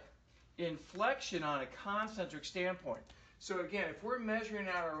start in flexion on a concentric standpoint. So again, if we're measuring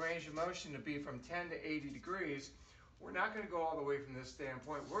out our range of motion to be from 10 to 80 degrees, we're not going to go all the way from this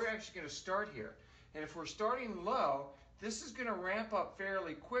standpoint. We're actually going to start here. And if we're starting low, this is going to ramp up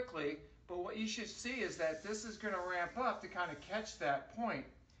fairly quickly, but what you should see is that this is going to ramp up to kind of catch that point,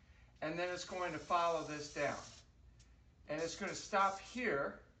 and then it's going to follow this down. And it's going to stop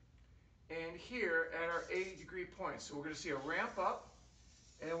here and here at our 80-degree point. So we're going to see a ramp up,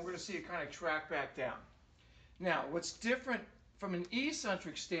 and then we're going to see it kind of track back down. Now, what's different from an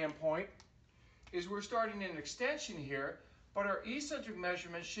eccentric standpoint is we're starting an extension here, but our eccentric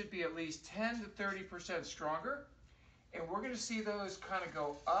measurements should be at least 10 to 30% stronger, and we're going to see those kind of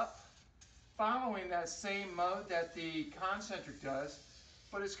go up, following that same mode that the concentric does,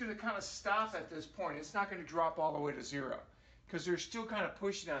 but it's going to kind of stop at this point. It's not going to drop all the way to 0, because they're still kind of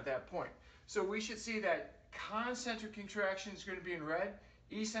pushing at that point. So we should see that concentric contraction is going to be in red,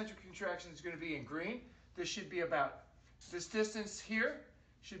 eccentric contraction is going to be in green. This should be about, this distance here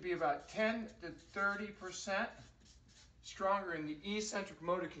should be about 10 to 30% stronger in the eccentric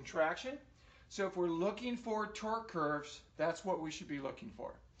mode of contraction. So if we're looking for torque curves, that's what we should be looking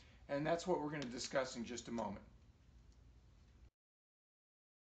for. And that's what we're going to discuss in just a moment.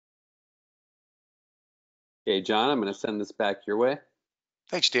 Okay, John, I'm going to send this back your way.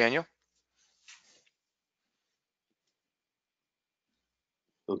 Thanks, Daniel.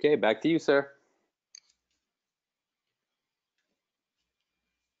 Okay, back to you, sir.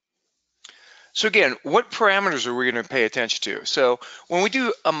 So again, what parameters are we going to pay attention to? So when we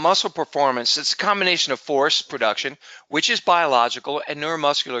do a muscle performance, it's a combination of force production, which is biological, and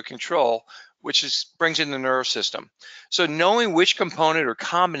neuromuscular control, which brings in the nervous system. So knowing which component or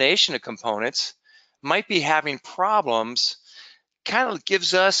combination of components might be having problems kind of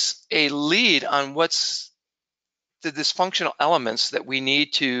gives us a lead on what's the dysfunctional elements that we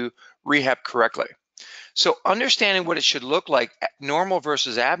need to rehab correctly. So understanding what it should look like, normal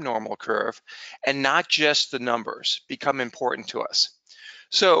versus abnormal curve, and not just the numbers, become important to us.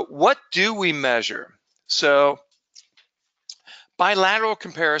 So what do we measure? So bilateral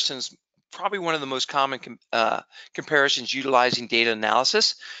comparisons, probably one of the most common comparisons utilizing data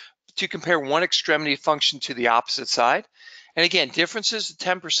analysis to compare one extremity function to the opposite side. And again, differences of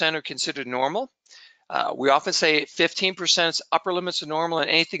 10% are considered normal. We often say 15% is upper limits of normal, and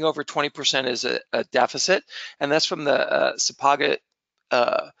anything over 20% is a deficit. And that's from the Sapaga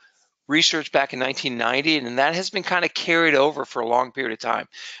research back in 1990, and that has been kind of carried over for a long period of time.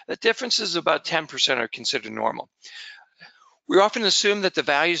 The differences of about 10% are considered normal. We often assume that the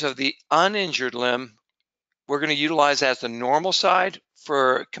values of the uninjured limb we're going to utilize as the normal side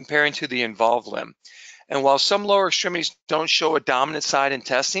for comparing to the involved limb. And while some lower extremities don't show a dominant side in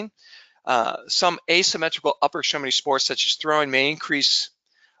testing, some asymmetrical upper extremity sports such as throwing may increase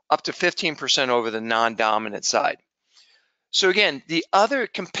up to 15% over the non-dominant side. So again, the other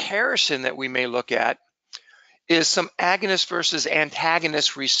comparison that we may look at is some agonist versus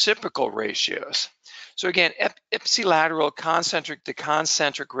antagonist reciprocal ratios. So again, ipsilateral concentric to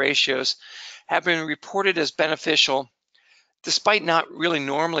concentric ratios have been reported as beneficial despite not really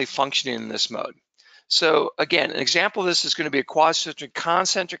normally functioning in this mode. So again, an example of this is going to be a quadcentric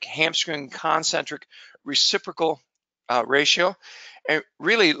concentric, hamstring concentric reciprocal ratio. And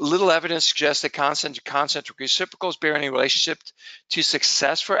really little evidence suggests that concentric reciprocals bear any relationship to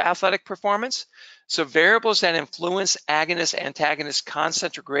success for athletic performance. So variables that influence agonist, antagonist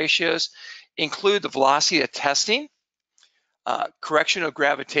concentric ratios include the velocity of testing, correction of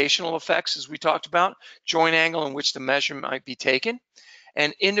gravitational effects, as we talked about, joint angle in which the measurement might be taken,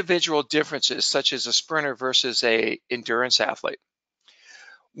 and individual differences such as a sprinter versus an endurance athlete.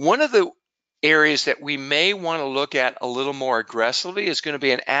 One of the areas that we may want to look at a little more aggressively is going to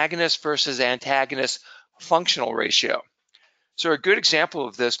be an agonist versus antagonist functional ratio. So a good example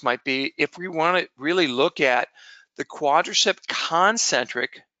of this might be if we want to really look at the quadricep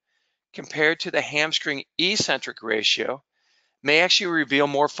concentric compared to the hamstring eccentric ratio, may actually reveal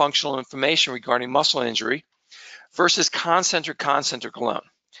more functional information regarding muscle injury versus concentric alone.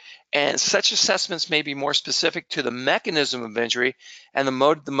 And such assessments may be more specific to the mechanism of injury and the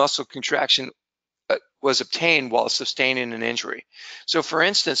mode the muscle contraction was obtained while sustaining an injury. So for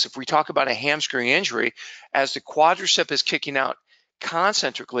instance, if we talk about a hamstring injury, as the quadricep is kicking out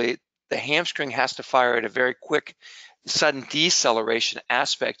concentrically, the hamstring has to fire at a very quick, sudden deceleration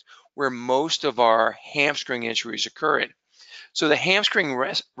aspect where most of our hamstring injuries occur in. So the hamstring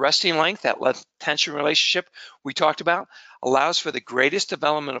resting length, that length tension relationship we talked about, allows for the greatest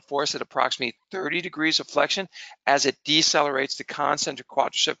development of force at approximately 30 degrees of flexion as it decelerates the concentric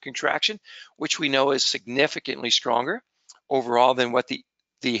quadricep contraction, which we know is significantly stronger overall than what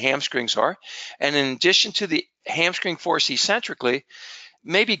the hamstrings are. And in addition to the hamstring force eccentrically,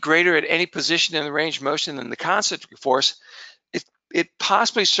 may be greater at any position in the range of motion than the concentric force, it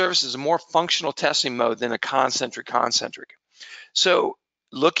possibly serves as a more functional testing mode than a concentric. So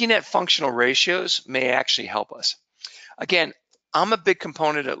looking at functional ratios may actually help us. Again, I'm a big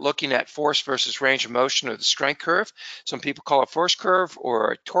component at looking at force versus range of motion, or the strength curve. Some people call it force curve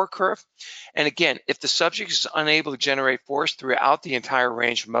or a torque curve. And again, if the subject is unable to generate force throughout the entire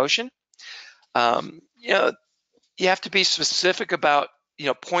range of motion, you have to be specific about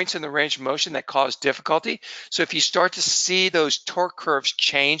points in the range of motion that cause difficulty. So if you start to see those torque curves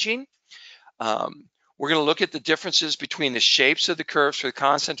changing, we're going to look at the differences between the shapes of the curves for the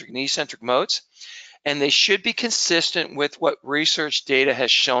concentric and eccentric modes, and they should be consistent with what research data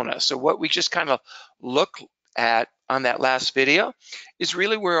has shown us. So what we just kind of look at on that last video is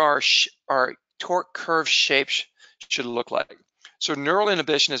really where our torque curve shapes should look like. So neural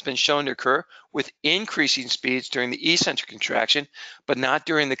inhibition has been shown to occur with increasing speeds during the eccentric contraction, but not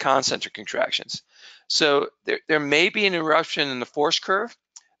during the concentric contractions. So there may be an interruption in the force curve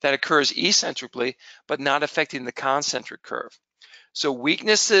that occurs eccentrically, but not affecting the concentric curve. So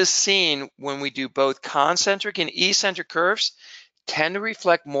weaknesses seen when we do both concentric and eccentric curves tend to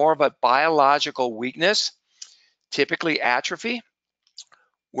reflect more of a biological weakness, typically atrophy,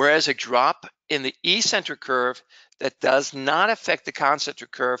 whereas a drop in the eccentric curve that does not affect the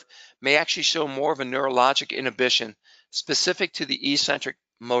concentric curve may actually show more of a neurologic inhibition specific to the eccentric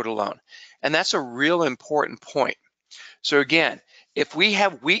mode alone. And that's a real important point. So again, if we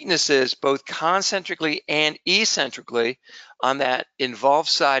have weaknesses both concentrically and eccentrically on that involved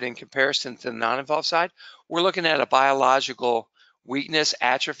side in comparison to the non-involved side, we're looking at a biological weakness,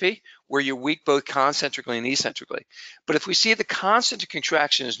 atrophy, where you're weak both concentrically and eccentrically. But if we see the concentric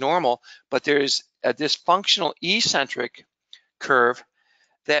contraction is normal, but there's a dysfunctional eccentric curve,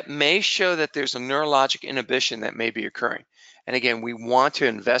 that may show that there's a neurologic inhibition that may be occurring. And again, we want to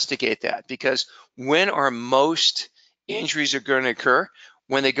investigate that, because when are most injuries are going to occur?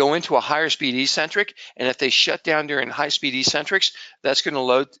 When they go into a higher speed eccentric, and if they shut down during high speed eccentrics, that's going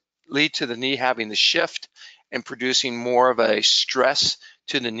to lead to the knee having the shift and producing more of a stress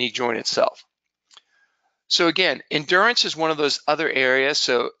to the knee joint itself. So again, endurance is one of those other areas.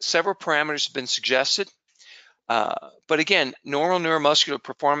 So several parameters have been suggested. But again, normal neuromuscular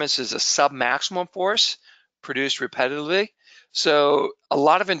performance is a sub-maximum force produced repetitively. So a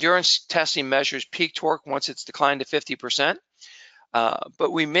lot of endurance testing measures peak torque once it's declined to 50%.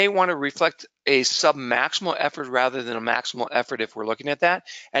 But we may want to reflect a sub-maximal effort rather than a maximal effort if we're looking at that.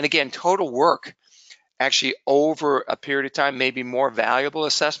 And again, total work actually over a period of time may be more valuable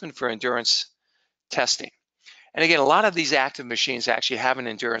assessment for endurance testing. And again, a lot of these active machines actually have an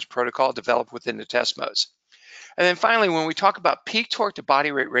endurance protocol developed within the test modes. And then finally, when we talk about peak torque to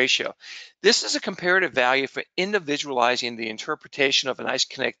body weight ratio, this is a comparative value for individualizing the interpretation of an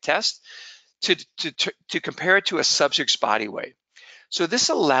isokinetic test to compare it to a subject's body weight. So this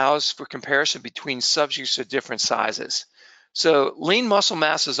allows for comparison between subjects of different sizes. So lean muscle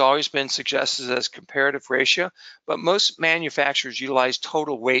mass has always been suggested as comparative ratio, but most manufacturers utilize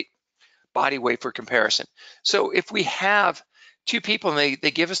total weight, body weight for comparison. So if we have two people and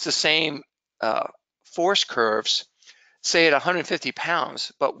they give us the same force curves, say at 150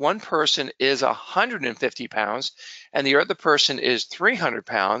 pounds, but one person is 150 pounds and the other person is 300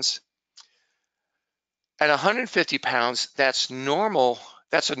 pounds, at 150 pounds, that's normal.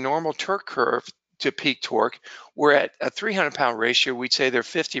 That's a normal torque curve to peak torque. Where at a 300-pound ratio, we'd say they're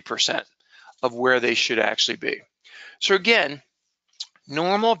 50% of where they should actually be. So again,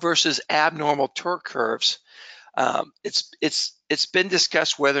 normal versus abnormal torque curves. It's been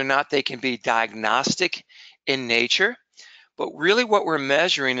discussed whether or not they can be diagnostic in nature, but really what we're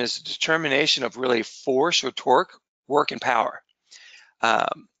measuring is the determination of really force or torque, work, and power.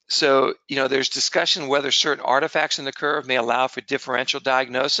 So, there's discussion whether certain artifacts in the curve may allow for differential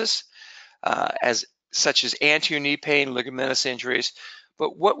diagnosis, such as anterior knee pain, ligamentous injuries.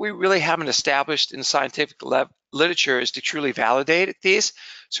 But what we really haven't established in the scientific literature is to truly validate these.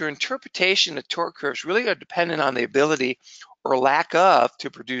 So interpretation of torque curves really are dependent on the ability or lack of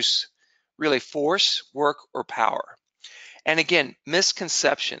to produce really force, work, or power. And again,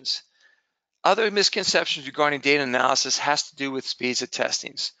 misconceptions. Other misconceptions regarding data analysis has to do with speeds of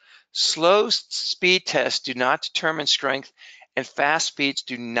testings. Slow speed tests do not determine strength, and fast speeds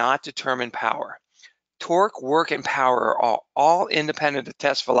do not determine power. Torque, work, and power are all independent of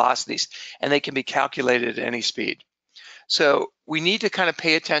test velocities, and they can be calculated at any speed. So we need to kind of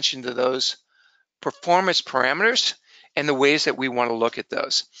pay attention to those performance parameters and the ways that we want to look at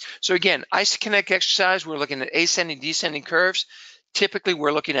those. So again, isokinetic exercise, we're looking at ascending, descending curves. Typically,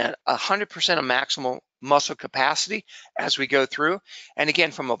 we're looking at 100% of maximal muscle capacity as we go through. And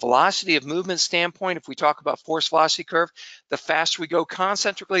again, from a velocity of movement standpoint, if we talk about force velocity curve, the faster we go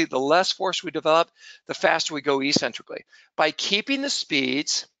concentrically, the less force we develop, the faster we go eccentrically. By keeping the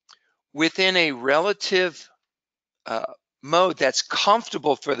speeds within a relative mode that's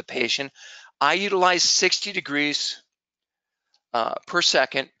comfortable for the patient, I utilize 60 degrees per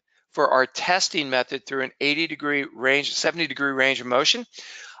second for our testing method through an 80-degree range, 70-degree range of motion.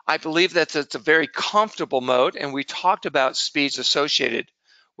 I believe that it's a very comfortable mode, and we talked about speeds associated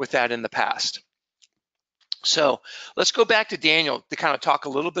with that in the past. So let's go back to Daniel to kind of talk a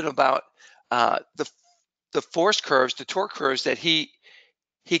little bit about the force curves, the torque curves that he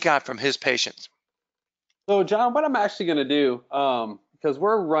got from his patients. So John, what I'm actually going to do, because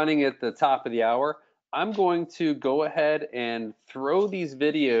we're running at the top of the hour, I'm going to go ahead and throw these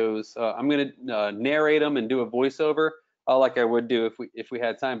videos. I'm going to narrate them and do a voiceover like I would do if we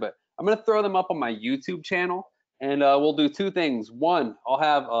had time. But I'm going to throw them up on my YouTube channel, and we'll do two things. One, I'll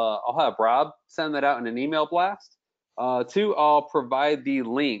have Rob send that out in an email blast. Two, I'll provide the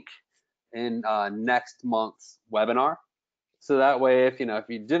link in next month's webinar. So that way, if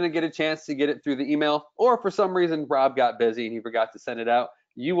you didn't get a chance to get it through the email, or for some reason Rob got busy and he forgot to send it out,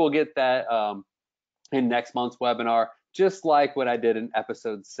 you will get that in next month's webinar, just like what I did in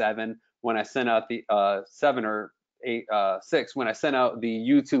episode 7 when I sent out the 7 or 8, 6 when I sent out the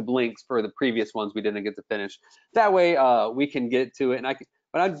YouTube links for the previous ones we didn't get to finish. That way we can get to it. And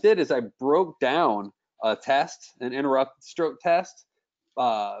what I did is I broke down a test, an interrupted stroke test,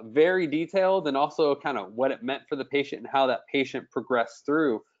 very detailed, and also kind of what it meant for the patient and how that patient progressed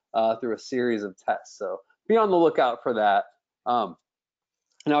through a series of tests. So be on the lookout for that.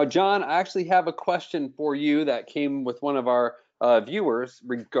 Now, John, I actually have a question for you that came with one of our viewers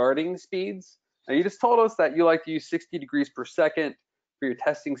regarding speeds. Now, you just told us that you like to use 60 degrees per second for your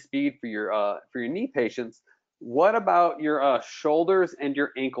testing speed for your knee patients. What about your shoulders and your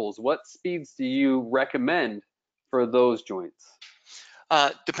ankles? What speeds do you recommend for those joints?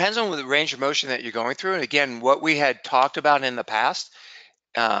 Depends on the range of motion that you're going through. And again, what we had talked about in the past,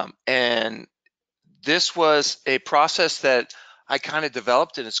 and this was a process that I kind of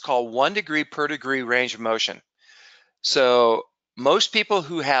developed, and it's called 1 degree per degree range of motion. So most people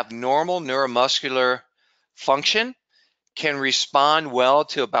who have normal neuromuscular function can respond well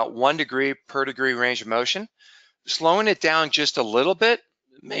to about 1 degree per degree range of motion. Slowing it down just a little bit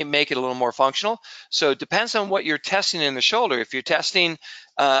may make it a little more functional. So it depends on what you're testing in the shoulder. If you're testing,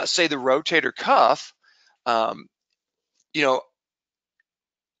 say, the rotator cuff, you know,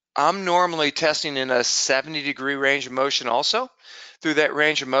 I'm normally testing in a 70 degree range of motion also through that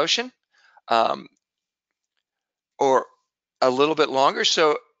range of motion, or a little bit longer.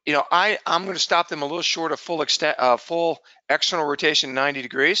 So, I'm going to stop them a little short of full external rotation 90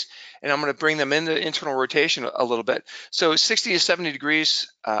 degrees, and I'm going to bring them into internal rotation a little bit. So 60 to 70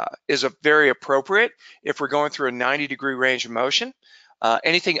 degrees is a very appropriate if we're going through a 90 degree range of motion.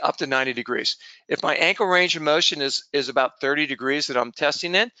 Anything up to 90 degrees. If my ankle range of motion is about 30 degrees that I'm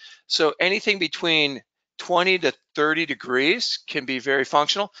testing in, so anything between 20 to 30 degrees can be very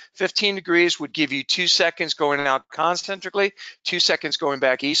functional. 15 degrees would give you 2 seconds going out concentrically, 2 seconds going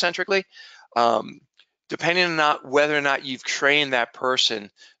back eccentrically, depending on whether or not you've trained that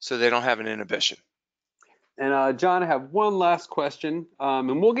person so they don't have an inhibition. And John, I have one last question,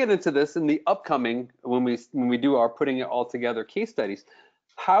 and we'll get into this in the upcoming when we do our putting it all together case studies.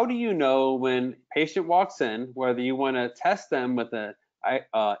 How do you know when a patient walks in whether you want to test them with an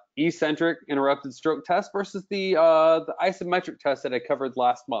eccentric interrupted stroke test versus the isometric test that I covered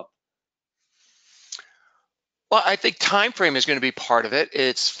last month? Well, I think time frame is going to be part of it.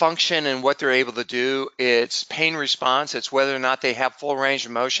 It's function and what they're able to do. It's pain response. It's whether or not they have full range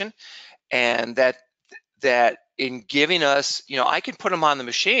of motion, and that in giving us, I can put them on the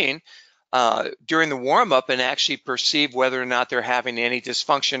machine during the warm-up and actually perceive whether or not they're having any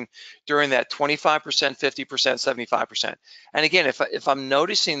dysfunction during that 25%, 50%, 75%. And again, if I'm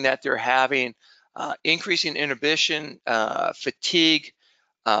noticing that they're having increasing inhibition, fatigue,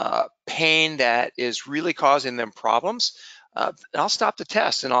 pain that is really causing them problems, I'll stop the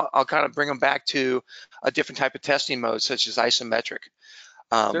test and I'll kind of bring them back to a different type of testing mode, such as isometric.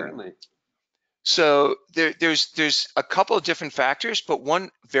 Certainly. So there's a couple of different factors, but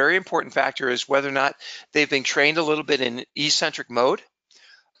one very important factor is whether or not they've been trained a little bit in eccentric mode,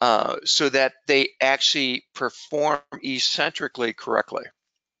 so that they actually perform eccentrically correctly.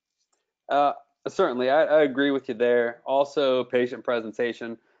 Certainly, I agree with you there. Also, patient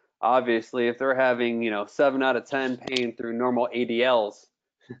presentation. Obviously, if they're having 7 out of 10 pain through normal ADLs,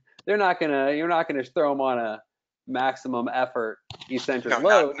 you're not gonna throw them on a maximum effort eccentric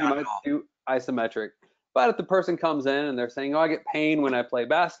load. You might do isometric. But if the person comes in and they're saying, "Oh, I get pain when I play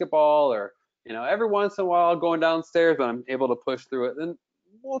basketball," or every once in a while going downstairs, but I'm able to push through it, then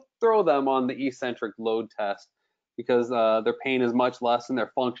we'll throw them on the eccentric load test because their pain is much less and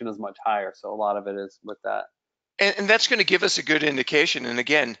their function is much higher. So a lot of it is with that. And that's going to give us a good indication. And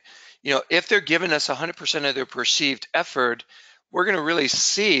again, if they're giving us 100% of their perceived effort, we're going to really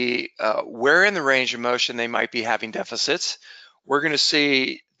see where in the range of motion they might be having deficits. We're going to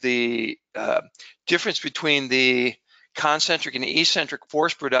see the difference between the concentric and eccentric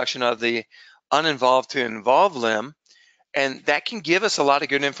force production of the uninvolved to involved limb. And that can give us a lot of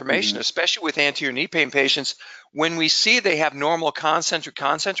good information, especially with anterior knee pain patients. When we see they have normal concentric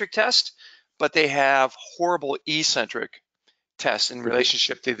test, but they have horrible eccentric test in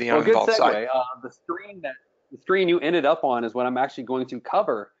relationship to the Well, good uninvolved side. segue. The screen you ended up on is what I'm actually going to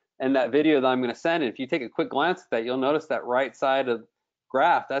cover in that video that I'm going to send. And if you take a quick glance at that, you'll notice that right side of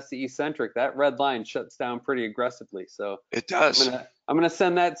graph, that's the eccentric. That red line shuts down pretty aggressively. So It does. I'm gonna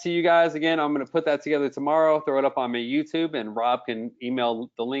send that to you guys again. I'm gonna put that together tomorrow, throw it up on my YouTube, and Rob can email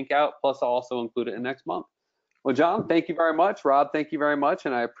the link out. Plus, I'll also include it in next month. Well, John, thank you very much. Rob, thank you very much,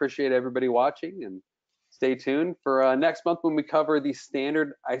 and I appreciate everybody watching. And stay tuned for next month when we cover the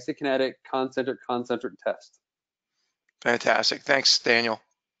standard isokinetic concentric test. Fantastic. Thanks, Daniel.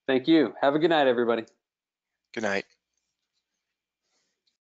 Thank you. Have a good night, everybody. Good night.